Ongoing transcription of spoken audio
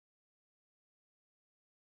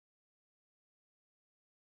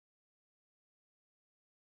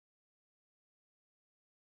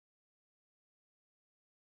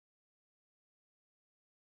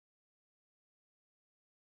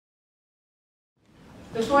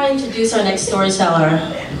Before I introduce our next storyteller,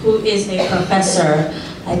 who is a professor,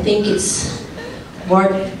 I think it's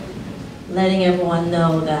worth letting everyone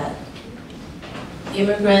know that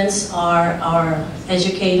immigrants are our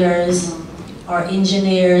educators, our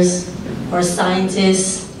engineers, our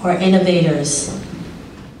scientists, our innovators.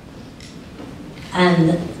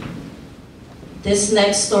 And this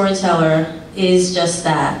next storyteller is just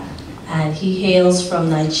that, and he hails from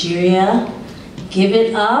Nigeria. Give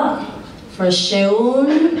it up for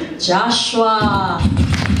Sheun Joshua.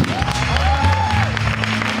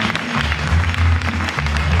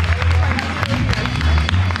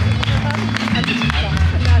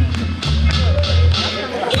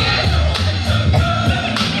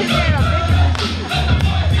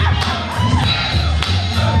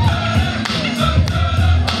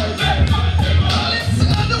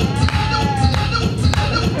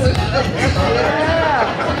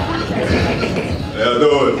 How you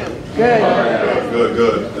doing? Good.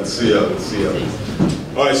 Good. Let's see ya.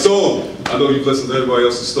 All right, so I know you've listened to everybody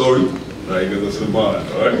else's story. Now you can listen to mine.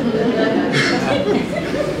 All right.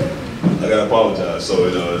 I gotta apologize. So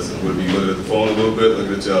it's going to be looking at the phone a little bit,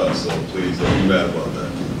 looking at y'all. So please don't be mad about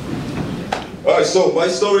that. All right. So my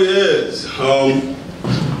story is a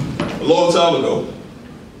long time ago,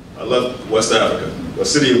 I left West Africa, a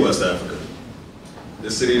city in West Africa.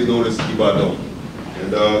 This city is known as Ibadan,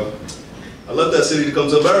 and I left that city to come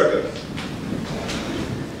to America.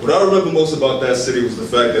 What I remember most about that city was the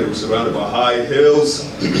fact that it was surrounded by high hills.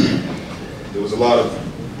 There was a lot of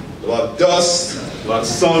dust, a lot of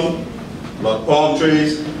sun, a lot of palm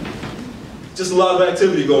trees, just a lot of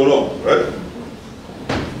activity going on, right?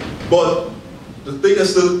 But the thing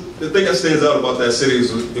that stands out about that city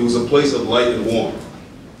is it was a place of light and warmth.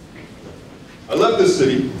 I left this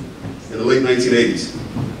city in the late 1980s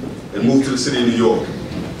and moved to the city of New York.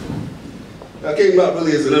 I came out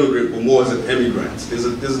really as an immigrant, but more as an immigrant. There's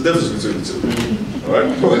a difference between the two, all right?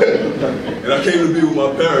 And I came to be with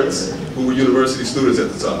my parents, who were university students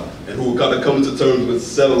at the time, and who were kind of coming to terms with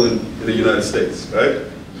settling in the United States, right?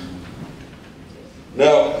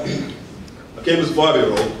 Now, I came as a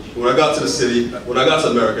 5-year-old. When I got to the city, when I got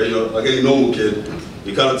to America, you know, like any normal kid,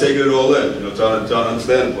 you kind of taking it all in, you know, trying to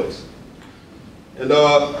understand the place. And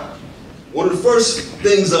one of the first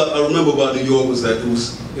things I remember about New York was that it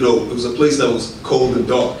was a place that was cold and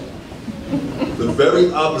dark. The very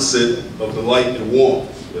opposite of the light and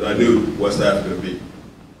warmth that I knew West Africa to be.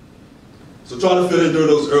 So trying to fit in during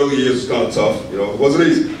those early years was kind of tough, you know, it wasn't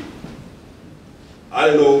easy. I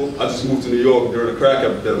didn't know, I just moved to New York during the crack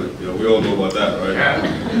epidemic, you know, we all know about that, right? Yeah.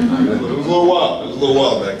 It was a little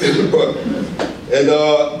wild back then. And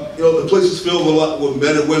you know, the place was filled with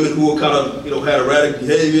men and women who were kind of, you know, had erratic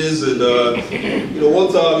behaviors. And you know,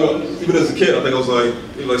 one time, you know, even as a kid, I think I was like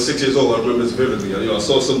 6 years old. I remember this vividly. You know, I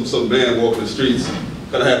saw some man walking the streets,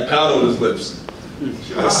 kind of had powder on his lips. And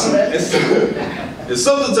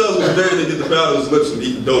something tells me today they get the powder on his lips from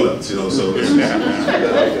eating donuts. You know, so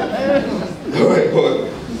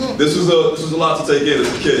this was a lot to take in as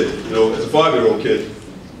a kid. You know, as a 5-year-old kid.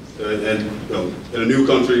 And you know, in a new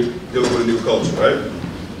country, dealing with a new culture, right?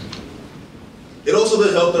 It also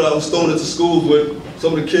didn't help that I was thrown into schools with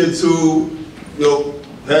some of the kids who, you know,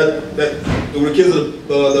 they were the kids of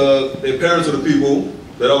their parents were the people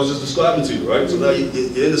that I was just describing to you, right? So now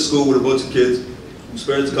you're in the school with a bunch of kids whose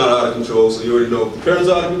parents are kind of out of control, so you already know if the parents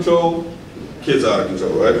are out of control, kids are out of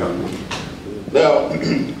control, right? Now,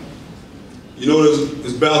 you know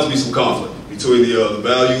there's bound to be some conflict between the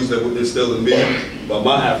values that were instilled in me by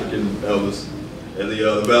my African elders and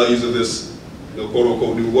the values of this, you know,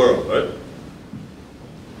 quote-unquote new world, right?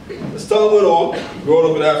 As time went on,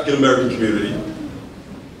 growing up in the African American community,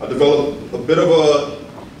 I developed a bit of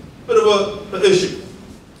an issue.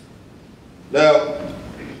 Now,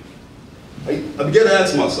 I began to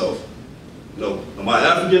ask myself, you know, am I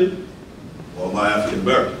African or am I African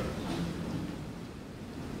American?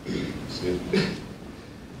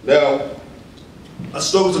 Now, I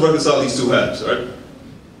struggled to reconcile these two halves, right?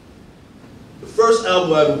 The first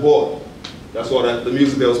album I ever bought, that's why the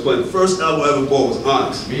music that was playing, the first album I ever bought was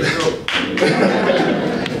Onyx. Me too.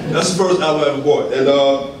 That's the first album I ever bought. And,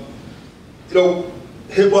 you know,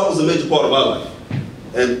 hip-hop was a major part of my life.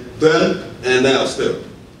 And then, and now still.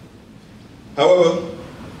 However,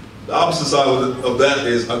 the opposite side of that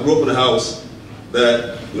is I grew up in a house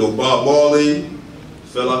that, you know, Bob Marley,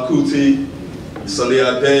 Fela Kuti, Sunny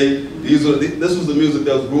Ade, this was the music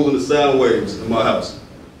that was ruling the sound waves in my house.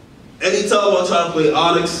 Anytime I tried to play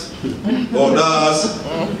Onyx or Nas,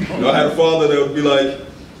 you know, I had a father that would be like,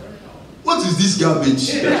 "What is this garbage?"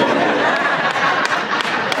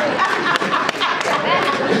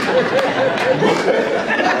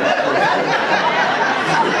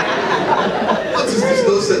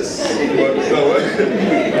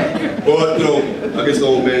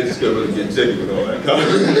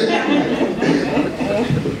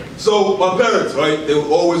 So my parents, right, they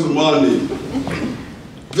would always remind me,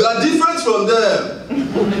 you got different from them.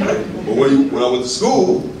 But when I went to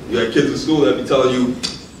school, you had kids in school that be telling you,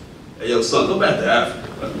 hey, yo, son, go back to Africa.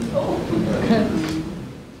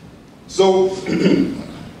 So,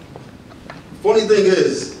 funny thing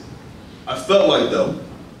is, I felt like them,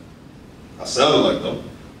 I sounded like them,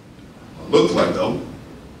 I looked like them,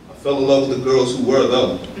 I fell in love with the girls who were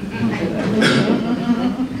them.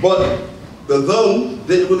 But the them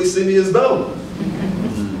didn't really see me as them.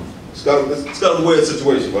 It's kind of a weird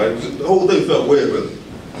situation, right? The whole thing felt weird, really.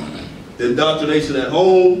 The indoctrination at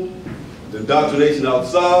home, the indoctrination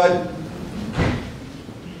outside.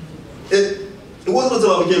 It wasn't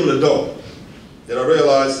until I became an adult that I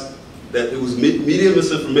realized that it was media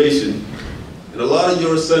misinformation and a lot of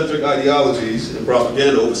Eurocentric ideologies and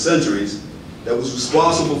propaganda over centuries that was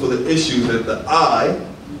responsible for the issues that the I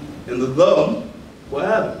and the them were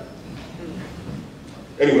having.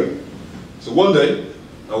 Anyway, so one day,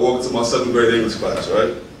 I walk into my 7th grade English class,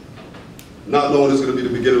 right? Not knowing it's going to be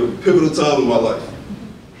the beginning of a pivotal time in my life.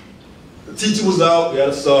 The teacher was out, we had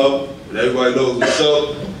a sub, and everybody knows what's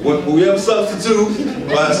up. When we have a substitute,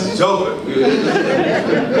 class is jumping.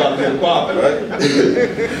 Popping, right?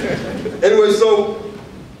 Anyway, so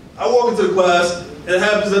I walk into the class, and it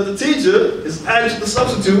happens that the teacher is actually, the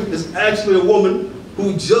substitute is actually a woman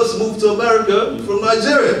who just moved to America from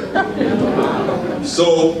Nigeria.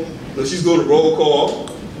 So she's doing a roll call,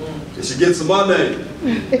 and she gets to my name.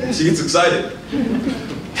 She gets excited.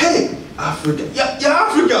 Hey, Africa, yeah,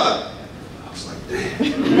 Africa. I was like, damn.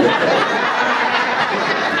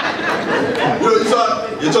 You know,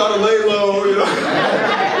 you're trying to lay low, you know.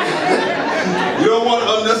 You don't want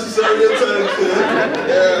unnecessary attention.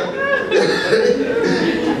 Yeah.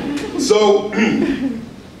 So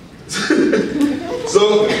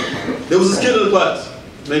there was this kid in the class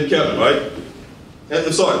named Kevin, right? And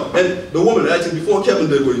the woman, actually before Kevin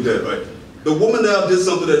did what he did, right? The woman now did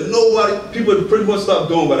something that people had pretty much stopped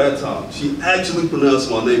doing by that time. She actually pronounced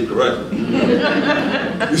my name correctly.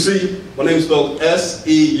 You see, my name is spelled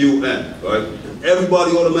S-E-U-N, right?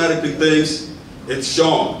 Everybody automatically thinks it's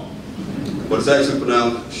Sean, but it's actually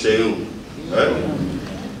pronounced Sheun, right?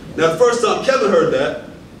 Now, the first time Kevin heard that,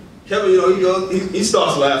 Kevin, he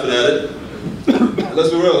starts laughing at it. Let's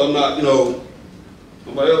be real, I'm not,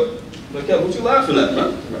 I'm like, Kevin, what you laughing at,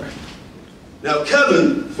 man? Now,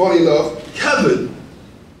 Kevin, funny enough, Kevin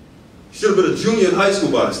should have been a junior in high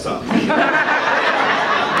school by this time. Kevin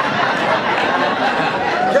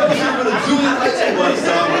should have been a junior in high school by this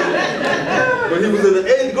time, when he was in the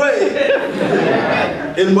 8th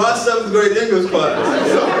grade in my 7th grade English class.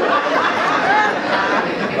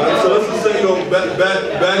 So let's just say,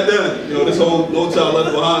 back then, this whole No Child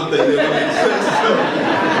Left Behind thing didn't really make sense.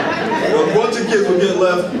 A bunch of kids would get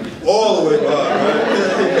left all the way behind, right?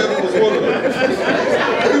 And Kevin was one of them.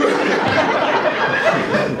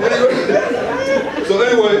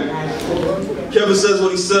 Anyway, Kevin says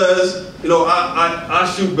what he says. I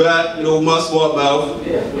shoot back, with my smart mouth.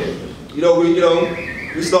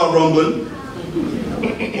 We start rumbling.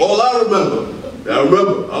 All I remember,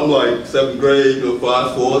 I'm like 7th grade,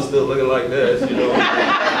 5'4", still looking like this,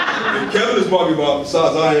 And Kevin is probably about the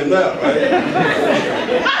size I am now, right?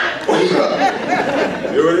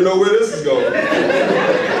 You already know where this is going.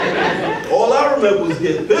 All I remember was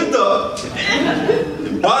getting picked up,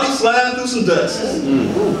 and body slammed through some desks.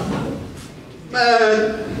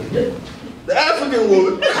 Man, the African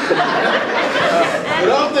woman, that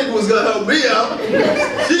I'm thinking was gonna help me out,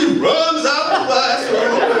 she runs out the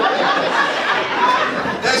classroom,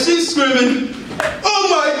 and she's screaming, "Oh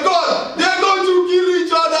my God, they're going to kill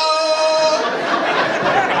each other!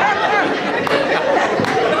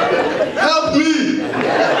 Help me!"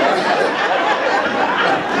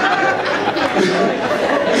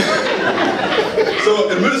 So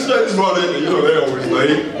administrators run in, and they're always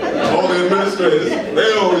late. All the administrators,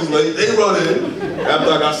 they're always late. They run in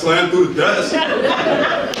after I got slammed through the desk.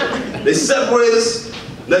 They separate us.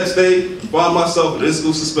 Next day, find myself in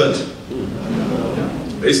in-school suspension.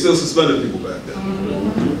 They still suspended people back then.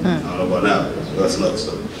 I don't know about now, so that's another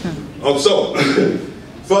story. So,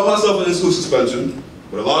 found myself in in-school suspension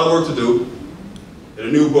with a lot of work to do and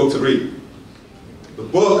a new book to read. The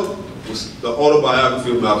book was the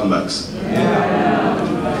autobiography of Malcolm X.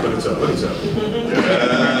 Let me tell you.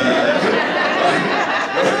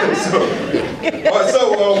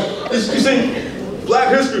 You see, Black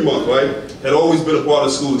History Month, right, had always been a part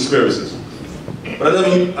of school experiences. But I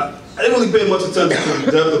didn't really pay much attention to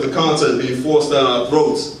the depth of the content being forced down our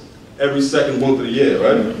throats every second month of the year,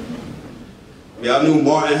 right? I knew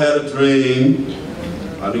Martin had a dream,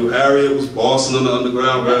 I knew Harriet was bossing on the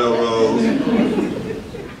Underground Railroad.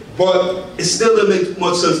 But it still didn't make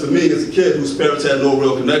much sense to me as a kid whose parents had no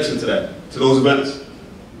real connection to those events.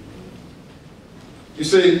 You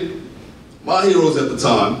see, my heroes at the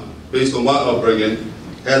time, based on my upbringing,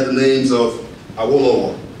 had the names of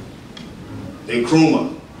Awolowo,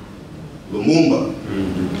 Nkrumah, Lumumba,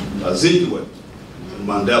 Azikiwe, and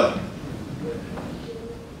Mandela.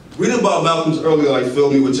 Reading about Malcolm's early life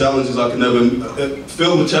filled me with challenges I could never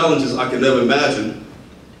imagine.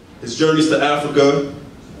 His journeys to Africa,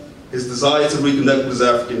 his desire to reconnect with his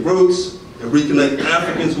African roots, and reconnect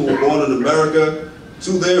Africans who were born in America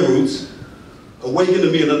to their roots, awakened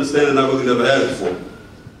in me an understanding I really never had before.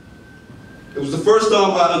 It was the first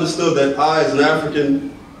time I understood that I, as an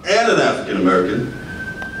African and an African American,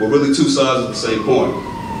 were really two sides of the same coin.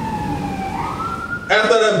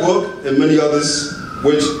 After that book, and many others,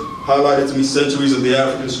 which highlighted to me centuries of the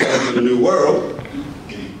African struggle in the New World,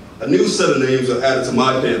 a new set of names are added to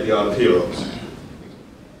my pantheon of heroes.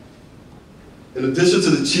 In addition to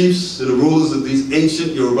the chiefs and the rulers of these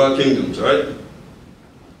ancient Yoruba kingdoms, right?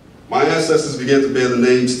 My ancestors began to bear the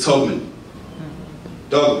names Tubman,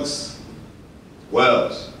 Douglas,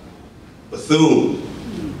 Wells, Bethune,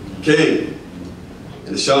 King,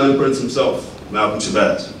 and the Shining Prince himself, Malcolm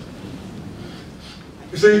Shabazz.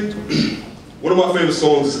 You see, one of my favorite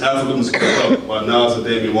songs is Africa Must Get Up by Nas and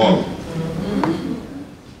Damian Marley.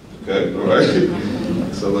 Okay, all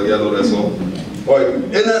right. So like y'all know that song. All right,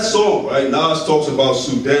 in that song, right, Nas talks about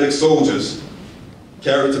Sudanic soldiers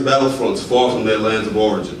carried to battlefronts far from their lands of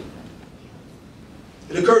origin.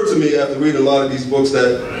 It occurred to me after reading a lot of these books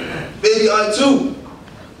that maybe I too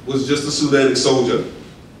was just a Sudanic soldier,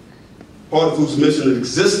 part of whose mission and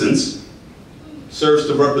existence serves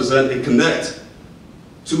to represent and connect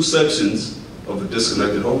two sections of the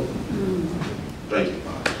disconnected whole. Thank you.